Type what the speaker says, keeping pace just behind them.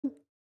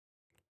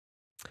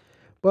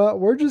But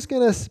we're just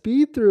going to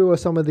speed through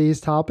some of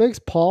these topics.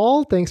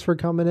 Paul, thanks for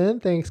coming in.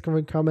 Thanks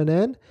for coming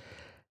in.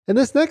 In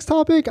this next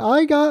topic,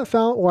 I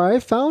found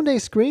a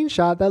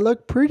screenshot that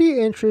looked pretty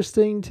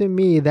interesting to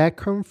me that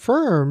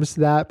confirms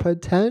that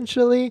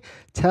potentially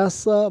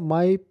Tesla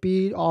might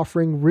be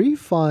offering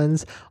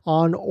refunds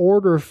on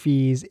order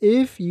fees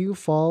if you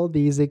follow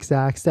these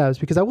exact steps,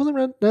 because I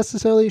wasn't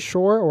necessarily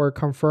sure or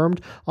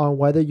confirmed on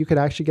whether you could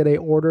actually get a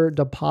order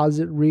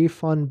deposit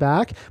refund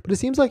back, but it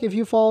seems like if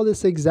you follow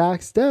this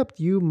exact step,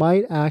 you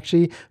might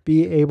actually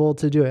be able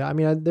to do it. I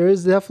mean, there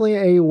is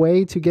definitely a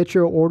way to get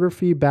your order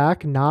fee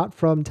back, not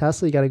from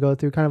Tesla. You got to go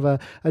through kind of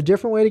a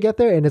different way to get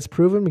there, and it's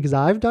proven because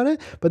I've done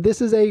it, but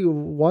this is a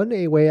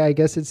way, I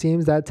guess it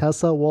seems, that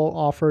Tesla will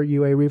offer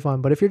you a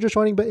refund. But if you're just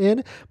joining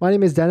in, my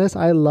name is Dennis.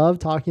 I love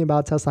talking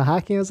about Tesla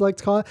hacking, as I like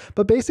to call it,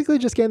 but basically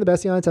just getting the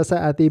best deal on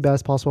Tesla at the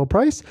best possible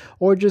price,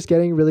 or just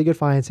getting really good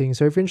financing.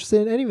 So if you're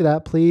interested in any of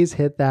that, please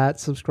hit that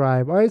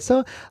subscribe. All right,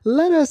 so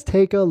let us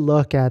take a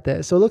look at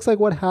this. So it looks like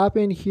what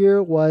happened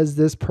here was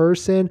this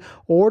person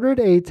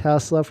ordered a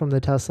Tesla from the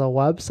Tesla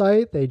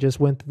website. They just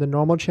went through the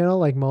normal channel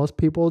like most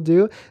people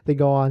do. They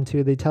go on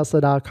to the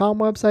Tesla.com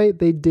website.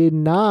 They did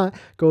not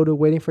go to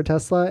waiting for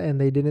Tesla, and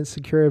they didn't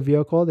secure a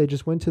vehicle. They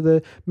just went to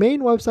the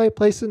main website,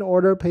 placed an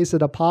order, placed a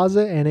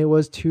deposit, and it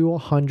was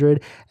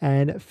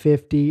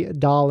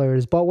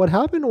 $250. But what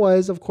happened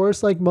was, of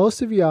course, like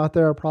most of you out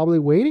there are probably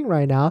waiting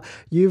right now,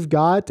 you've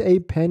got a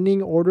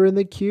pending order in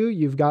the queue,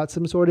 you've got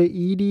some sort of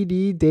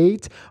EDD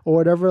date or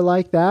whatever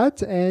like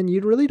that, and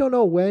you really don't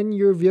know when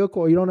your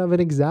vehicle, or you don't have an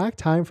exact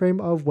time frame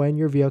of when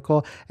your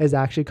vehicle is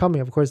actually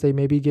coming. Of course, they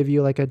maybe give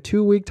you like a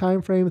 2-week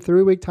time frame,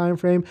 3-week time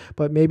frame,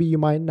 but maybe you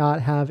might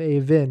not have a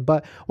VIN.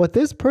 But what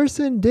this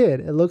person did,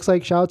 it looks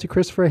like, shout out to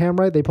Christopher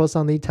Hamright, they post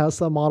on the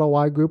Tesla Model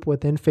Y group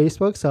within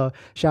Facebook, so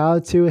shout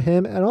out to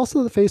him, and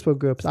also the Facebook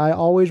groups. I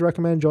always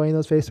recommend joining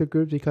those Facebook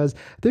groups because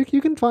I think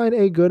you can find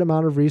a good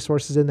amount of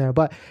resources in there.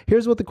 But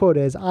here's what the quote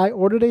is: I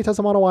ordered a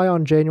Tesla Model Y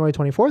on January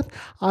 24th.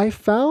 I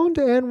found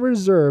and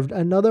reserved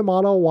another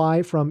Model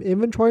Y from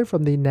inventory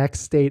from the next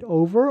state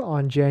over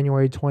on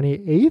January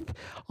 28th.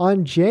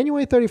 On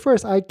January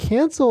 31st, I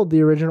canceled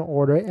the original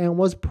order and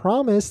was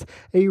promised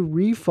a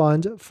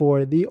refund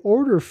for the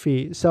order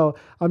fee. So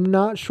I'm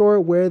not sure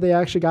where they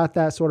actually got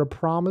that sort of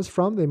promise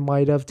from. They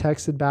might have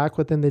texted back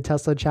within the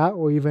Tesla chat,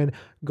 or even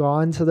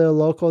gone to their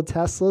local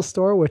Tesla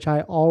store, which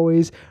I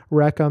always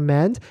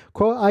recommend.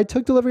 Quote, I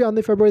took delivery on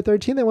the February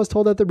 13th and was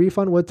told that the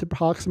refund would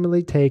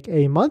approximately take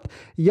a month.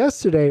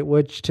 Yesterday,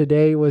 which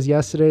today was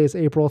yesterday, is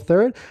April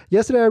 3rd.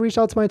 Yesterday, I reached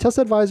out to my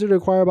Tesla advisor to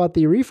inquire about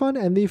the refund,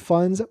 and the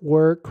funds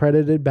were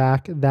credited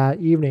back that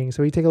evening.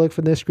 So we take a look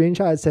from this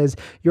screenshot. It says,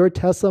 your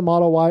Tesla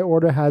Model Y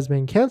order has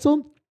been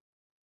canceled.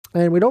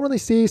 And we don't really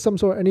see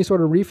any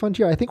sort of refund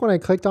here. I think when I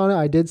clicked on it,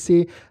 I did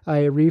see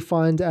a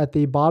refund at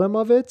the bottom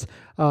of it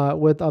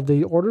of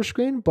the order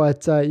screen.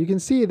 But you can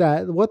see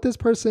that what this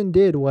person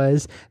did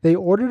was they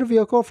ordered a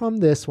vehicle from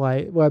this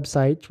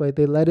website, right?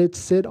 They let it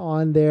sit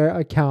on their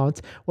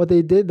account. What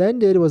they then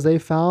did was they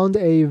found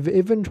a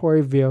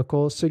inventory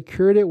vehicle,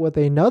 secured it with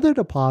another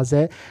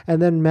deposit,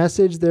 and then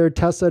messaged their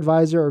Tesla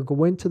advisor or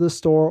went to the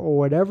store or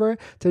whatever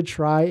to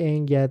try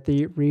and get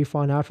the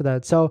refund after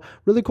that. So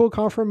really cool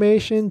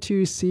confirmation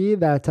to see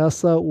that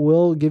Tesla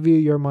will give you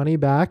your money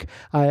back.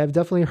 I have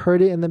definitely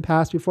heard it in the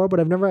past before, but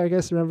I've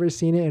never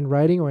seen it in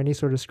writing or any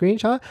sort of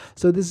screenshot.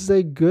 So this is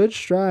a good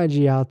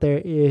strategy out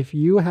there. If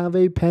you have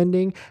a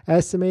pending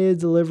estimated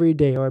delivery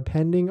date or a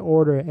pending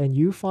order and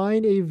you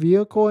find a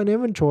vehicle in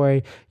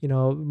inventory,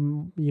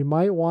 you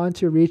might want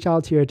to reach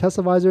out to your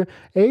Tesla advisor,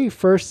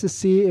 first to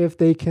see if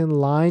they can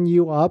line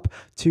you up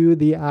to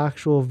the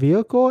actual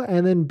vehicle,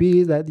 and then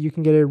B, that you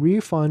can get a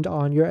refund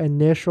on your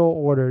initial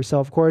order. So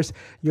of course,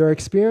 your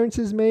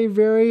experiences may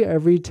vary.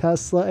 Every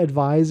Tesla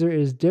advisor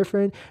is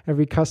different.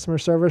 Every customer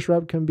service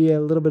rep can be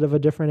a little bit of a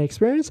different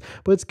experience,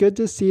 but it's good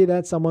to see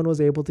that someone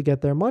was able to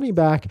get their money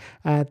back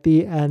at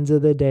the end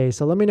of the day.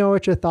 So let me know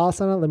what your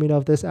thoughts on it. Let me know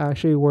if this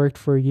actually worked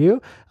for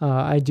you.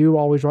 I do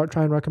always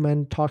try and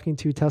recommend talking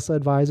to Tesla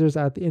advisors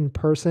in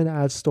person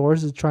at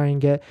stores to try and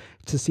get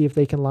to see if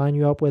they can line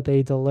you up with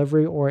a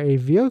delivery or a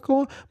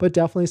vehicle, but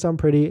definitely some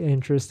pretty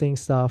interesting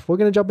stuff. We're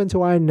going to jump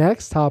into our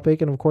next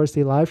topic and of course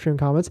the live stream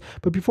comments.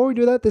 But before we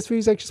do that, this video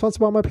is actually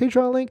sponsored by my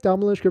Patreon link down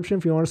in the description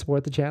if you want to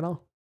support the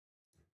channel.